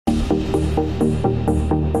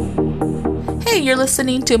Hey, you're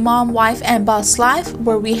listening to Mom, Wife, and Boss Life,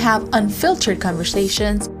 where we have unfiltered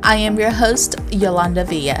conversations. I am your host, Yolanda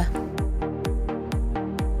Villa.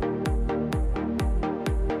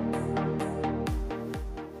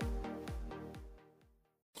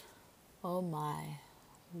 Oh my,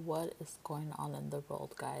 what is going on in the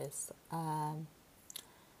world, guys? I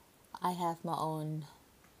have my own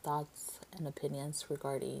thoughts and opinions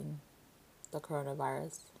regarding the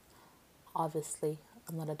coronavirus. Obviously,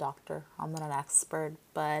 I'm not a doctor, I'm not an expert,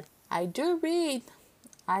 but I do read.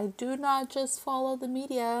 I do not just follow the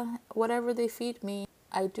media, whatever they feed me.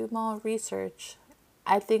 I do my own research.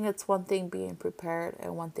 I think it's one thing being prepared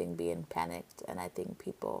and one thing being panicked, and I think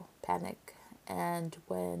people panic. And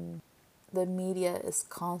when the media is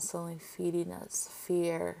constantly feeding us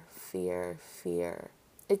fear, fear, fear,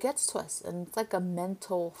 it gets to us, and it's like a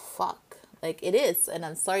mental fuck. Like it is, and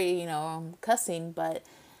I'm sorry, I'm cussing, but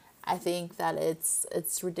I think that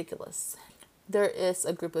it's ridiculous. There is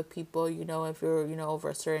a group of people, if you're, over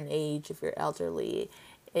a certain age, if you're elderly,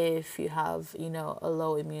 if you have, a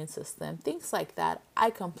low immune system, things like that.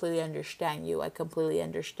 I completely understand you. I completely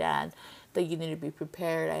understand that you need to be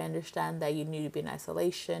prepared. I understand that you need to be in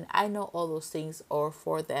isolation. I know all those things are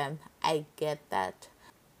for them. I get that.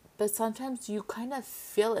 But sometimes you kind of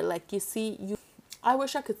feel it, like I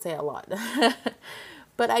wish I could say a lot,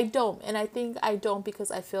 but I don't. And I think I don't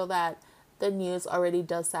because I feel that the news already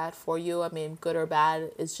does that for you. I mean, good or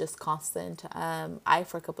bad, it's just constant. I,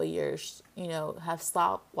 for a couple of years, have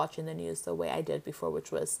stopped watching the news the way I did before,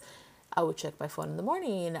 which was I would check my phone in the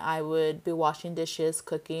morning, I would be washing dishes,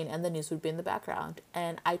 cooking, and the news would be in the background.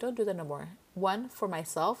 And I don't do that no more. One, for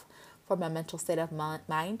myself, for my mental state of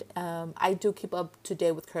mind. I do keep up to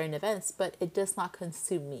date with current events, but it does not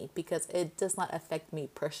consume me because it does not affect me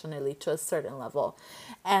personally to a certain level.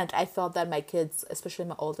 And I felt that my kids, especially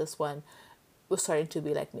my oldest one, was starting to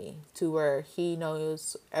be like me, to where he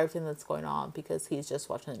knows everything that's going on because he's just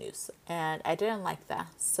watching the news. And I didn't like that.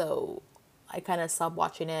 So I kind of stopped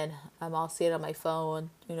watching it. I'll see it on my phone,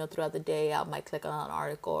 throughout the day. I might click on an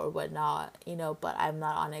article or whatnot, but I'm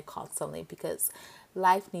not on it constantly because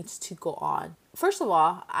life needs to go on. First of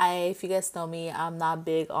all, if you guys know me, I'm not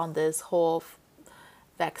big on this whole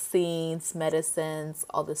vaccines, medicines,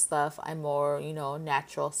 all this stuff. I'm more,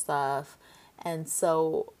 natural stuff. And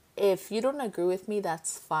so if you don't agree with me,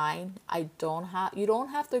 that's fine. You don't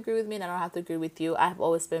have to agree with me and I don't have to agree with you. I've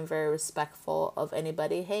always been very respectful of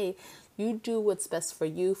anybody. Hey, you do what's best for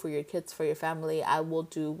you, for your kids, for your family. I will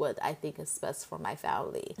do what I think is best for my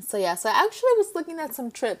family. So I actually was looking at some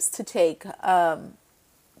trips to take.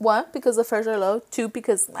 One, because the fares are low. Two,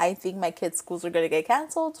 because I think my kids' schools are going to get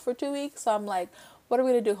canceled for 2 weeks. So I'm like, what are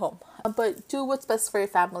we going to do home? But do what's best for your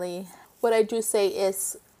family. What I do say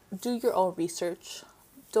is do your own research.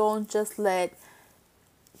 Don't just let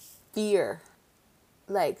fear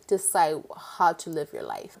decide how to live your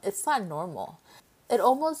life. It's not normal. It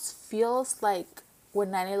almost feels like when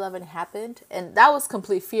 9/11 happened, and that was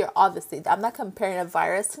complete fear, obviously. I'm not comparing a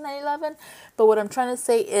virus to 9/11, but what I'm trying to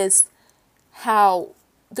say is how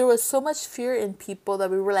there was so much fear in people that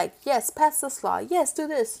we were like, yes, pass this law. Yes, do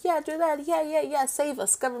this. Yeah, do that. Yeah. Save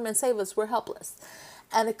us. Government, save us. We're helpless.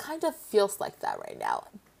 And it kind of feels like that right now.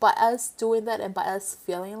 By us doing that and by us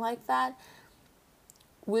feeling like that,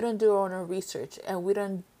 we don't do our own research and we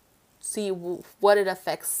don't see what it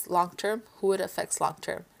affects long term, who it affects long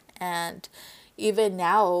term. And even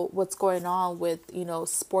now, what's going on with,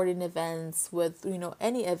 sporting events, with,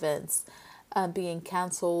 any events being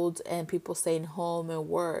canceled and people staying home and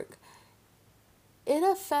work, it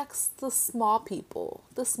affects the small people,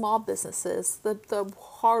 the small businesses, the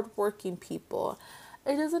hardworking people.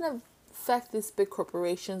 It doesn't affect these big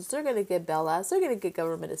corporations. They're going to get bailouts. They're going to get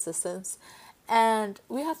government assistance. And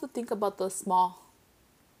we have to think about those small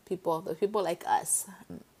people, the people like us.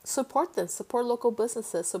 Support them, support local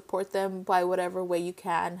businesses, support them by whatever way you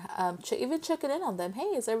can. Even checking in on them.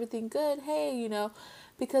 Hey, is everything good? Hey,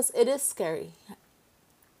 because it is scary.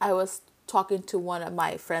 I was talking to one of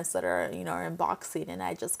my friends that are, in boxing, and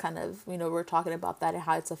I just kind of, we're talking about that and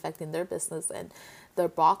how it's affecting their business and their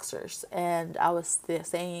boxers. And I was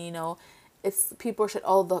saying, it's people should,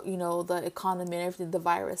 the economy and everything, the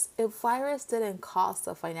virus. If virus didn't cause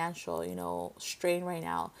the financial, strain right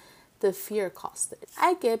now, the fear cost it.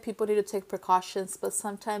 I get people need to take precautions, but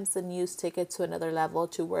sometimes the news take it to another level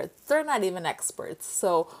to where they're not even experts.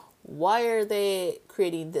 So why are they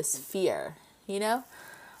creating this fear,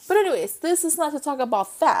 But anyways, this is not to talk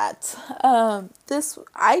about that.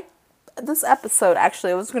 This episode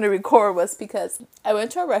actually I was going to record was because I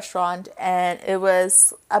went to a restaurant and it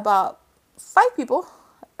was about 5 people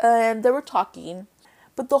and they were talking.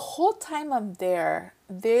 But the whole time I'm there,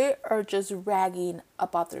 they are just ragging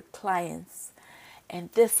about their clients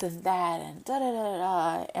and this and that and da da da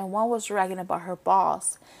da. And one was ragging about her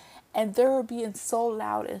boss. And they were being so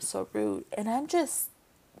loud and so rude. And I'm just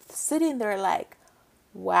sitting there like,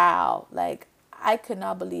 wow, like I could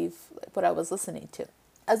not believe what I was listening to.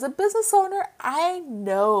 As a business owner, I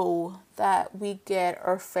know that we get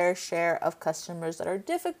our fair share of customers that are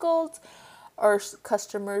difficult, or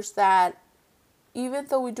customers that, even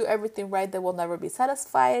though we do everything right, they will never be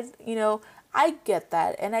satisfied. I get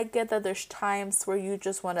that. And I get that there's times where you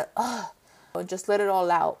just want to just let it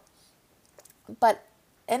all out. But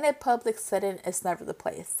in a public setting, it's never the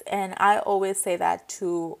place. And I always say that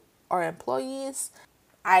to our employees.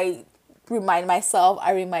 I remind myself,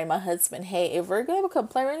 I remind my husband, hey, if we're going to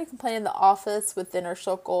complain, we're going to complain in the office within our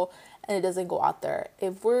circle, and it doesn't go out there.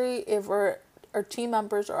 If our team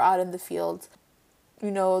members are out in the field,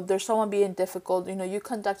 there's someone being difficult, you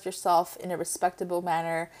conduct yourself in a respectable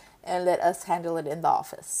manner and let us handle it in the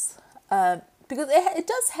office. Because it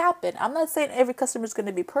does happen. I'm not saying every customer is going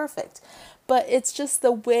to be perfect, but it's just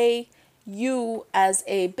the way you as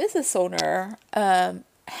a business owner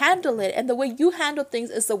handle it, and the way you handle things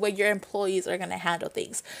is the way your employees are going to handle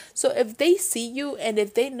things. So if they see you and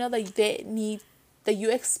if they know that you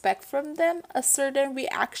expect from them a certain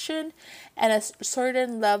reaction and a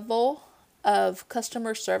certain level of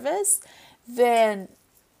customer service, then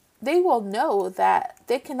they will know that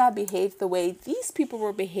they cannot behave the way these people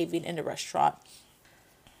were behaving in the restaurant.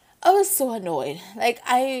 I was so annoyed.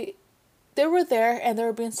 They were there and they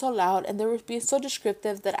were being so loud and they were being so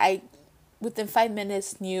descriptive that I, within 5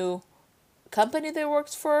 minutes, knew company they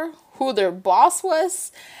worked for, who their boss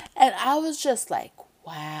was, and I was just like,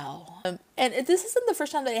 wow. And this isn't the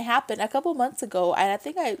first time that it happened. A couple months ago, and I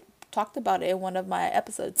think I talked about it in one of my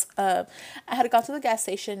episodes. I had gone to the gas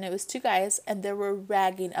station. It was two guys, and they were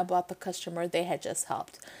ragging about the customer they had just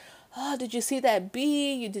helped. Oh, did you see that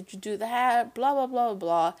bee? Did you do that? Blah, blah, blah,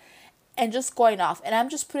 blah. And just going off. And I'm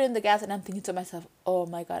just putting the gas and I'm thinking to myself, oh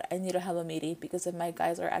my God, I need to have a meeting, because if my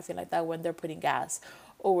guys are acting like that when they're putting gas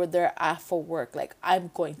or when they're out for work, like,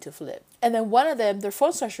 I'm going to flip. And then one of them, their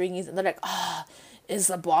phone starts ringing and they're like, it's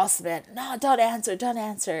the boss man. No, don't answer.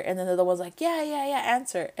 And then the other one's like, yeah,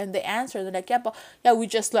 answer. And they answer. They're like, yeah, we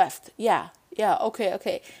just left. Yeah,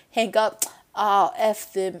 okay. Hang up. Oh,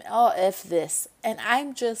 F them. Oh, F this. And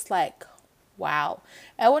I'm just like, wow.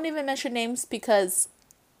 I won't even mention names because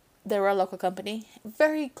they were a local company,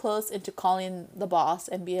 very close into calling the boss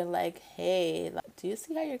and being like, hey, do you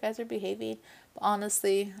see how your guys are behaving? But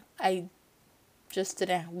honestly, I just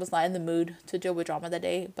was not in the mood to deal with drama that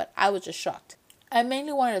day, but I was just shocked. I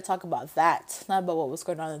mainly wanted to talk about that, not about what was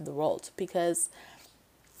going on in the world, because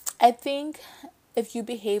I think if you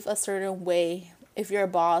behave a certain way, if you're a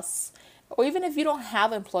boss, or even if you don't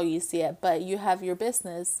have employees yet, but you have your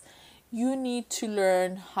business, you need to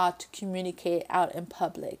learn how to communicate out in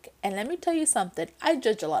public. And let me tell you something, I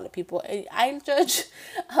judge a lot of people. I judge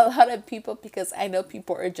a lot of people because I know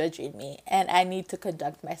people are judging me and I need to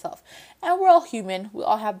conduct myself. And we're all human. We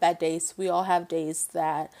all have bad days. We all have days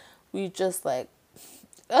that we just like,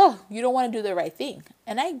 oh, you don't want to do the right thing.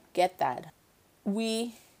 And I get that.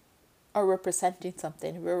 We are representing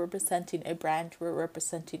something. We're representing a brand. We're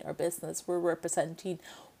representing our business. We're representing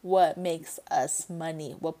what makes us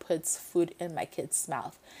money, what puts food in my kids'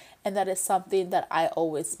 mouth. And that is something that I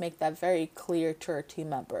always make that very clear to our team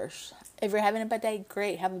members. If you're having a bad day,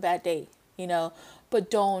 great, have a bad day, but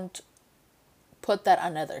don't put that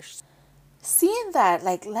on others. Seeing that,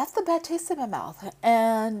 left a bad taste in my mouth.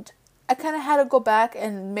 And I kind of had to go back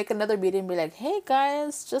and make another meeting and be like, hey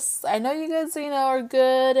guys, I know you guys, are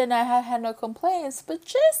good and I have had no complaints, but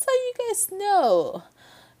just so you guys know,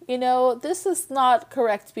 this is not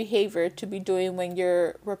correct behavior to be doing when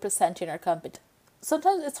you're representing our company.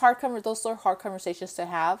 Sometimes it's those are hard conversations to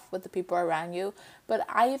have with the people around you, but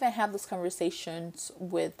I even have those conversations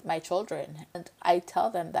with my children. And I tell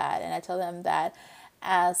them that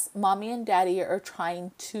as mommy and daddy are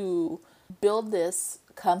trying to build this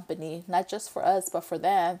company, not just for us, but for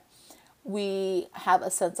them, we have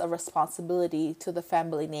a sense of responsibility to the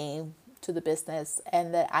family name, to the business,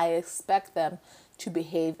 and that I expect them to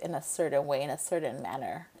behave in a certain way, in a certain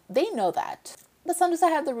manner. They know that. But sometimes I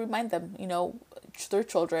have to remind them, they're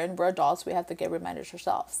children, we're adults, we have to get reminders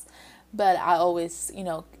ourselves. But I always,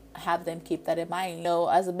 have them keep that in mind.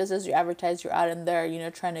 As a business, you advertise, you're out in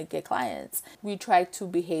there, trying to get clients. We try to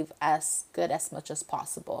behave as good as much as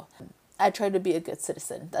possible. I try to be a good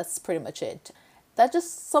citizen. That's pretty much it. That's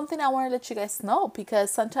just something I want to let you guys know,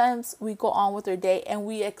 because sometimes we go on with our day and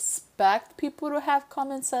we expect people to have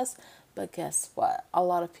common sense, But guess what? A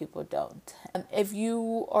lot of people don't. If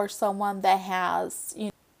you are someone that has,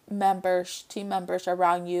 members, team members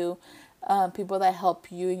around you, people that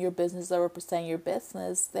help you in your business, that represent your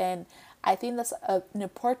business, then I think that's an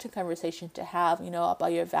important conversation to have,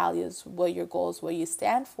 about your values, what your goals, what you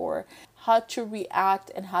stand for, how to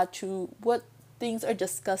react, and what things are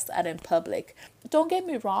discussed at in public. Don't get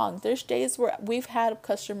me wrong. There's days where we've had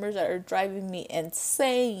customers that are driving me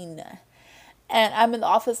insane. And I'm in the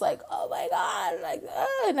office like, oh my God, like,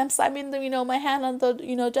 and I'm slamming my hand on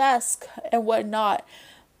the, desk and whatnot.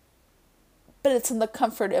 But it's in the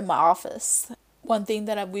comfort in my office. One thing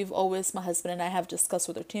that my husband and I have discussed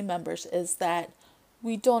with our team members is that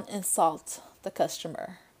we don't insult the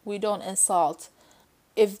customer. We don't insult.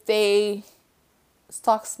 If they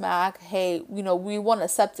talk smack, hey, we won't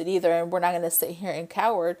accept it either, and we're not going to sit here and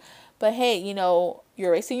coward. But hey,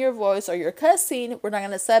 you're raising your voice or you're cussing, we're not going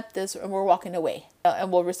to accept this, and we're walking away.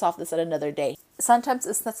 And we'll resolve this at another day. Sometimes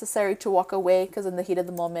it's necessary to walk away because in the heat of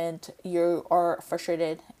the moment, you are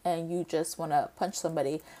frustrated and you just want to punch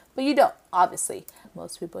somebody. But you don't, obviously.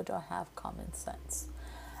 Most people don't have common sense.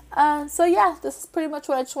 So yeah, this is pretty much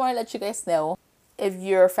what I just want to let you guys know. If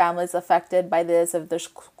your family is affected by this, if there's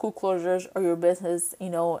school closures or your business,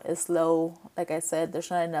 is low, like I said, there's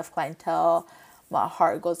not enough clientele, my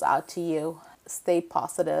heart goes out to you. Stay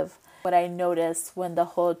positive. What I noticed when the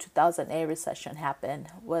whole 2008 recession happened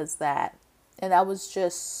was that, and I was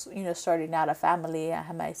just, starting out a family. I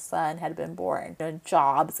had my son had been born,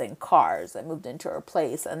 jobs and cars. I moved into a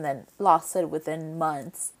place and then lost it within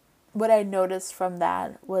months. What I noticed from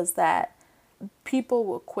that was that people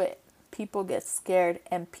will quit. People get scared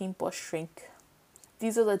and people shrink.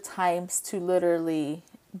 These are the times to literally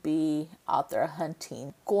be out there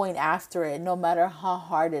hunting, going after it, no matter how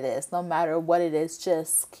hard it is, no matter what it is,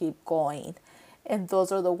 just keep going. And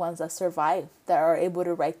those are the ones that survive, that are able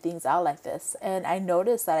to write things out like this. And I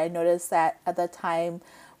noticed that at the time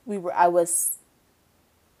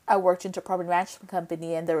I worked into a property management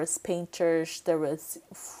company, and there was painters, there was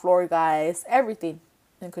floor guys, everything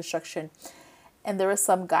in construction. And there were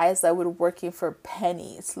some guys that were working for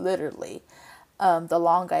pennies, literally. The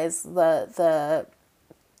long guys, the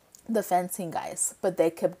fencing guys, but they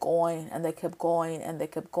kept going and they kept going and they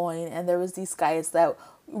kept going. And there was these guys that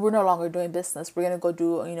we're no longer doing business. We're going to go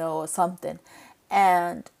do, something.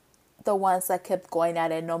 And the ones that kept going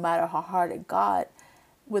at it, no matter how hard it got,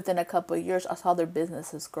 within a couple of years, I saw their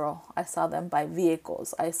businesses grow. I saw them buy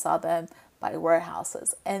vehicles. I saw them buy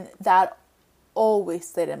warehouses. And that always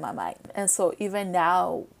stayed in my mind. And so even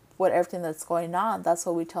now, with everything that's going on, that's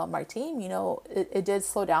what we tell my team. It did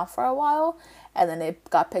slow down for a while, and then it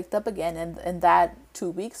got picked up again. And that 2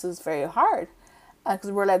 weeks was very hard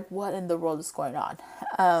because we're like, what in the world is going on?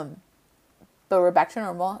 But we're back to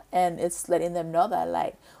normal, and it's letting them know that,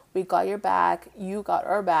 like, we got your back, you got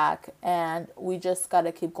our back, and we just got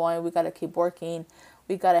to keep going. We got to keep working.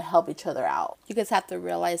 We got to help each other out. You guys have to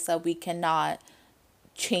realize that we cannot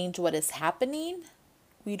change what is happening.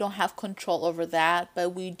 We don't have control over that,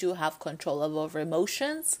 but we do have control over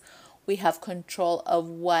emotions. We have control of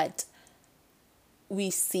what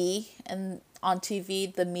we see and on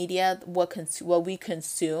TV, the media, what we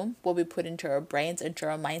consume, what we put into our brains, into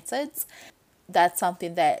our mindsets. That's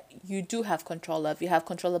something that you do have control of. You have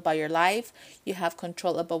control about your life. You have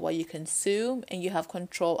control about what you consume, and you have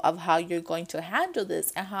control of how you're going to handle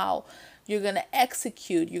this and how you're going to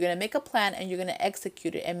execute. You're going to make a plan and you're going to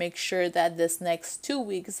execute it and make sure that this next 2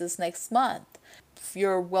 weeks, this next month,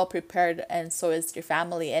 you're well prepared, and so is your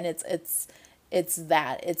family. And it's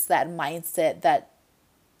that mindset that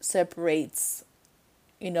separates,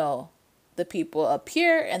 the people up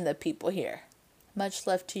here and the people here. Much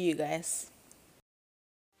love to you guys.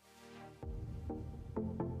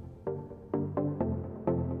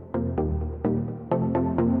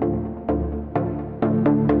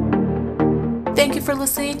 Thank you for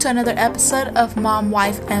listening to another episode of Mom,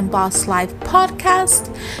 Wife, and Boss Life podcast.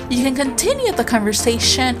 You can continue the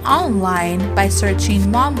conversation online by searching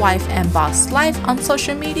Mom, Wife, and Boss Life on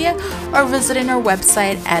social media or visiting our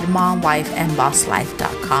website at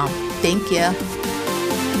momwifeandbosslife.com. Thank you.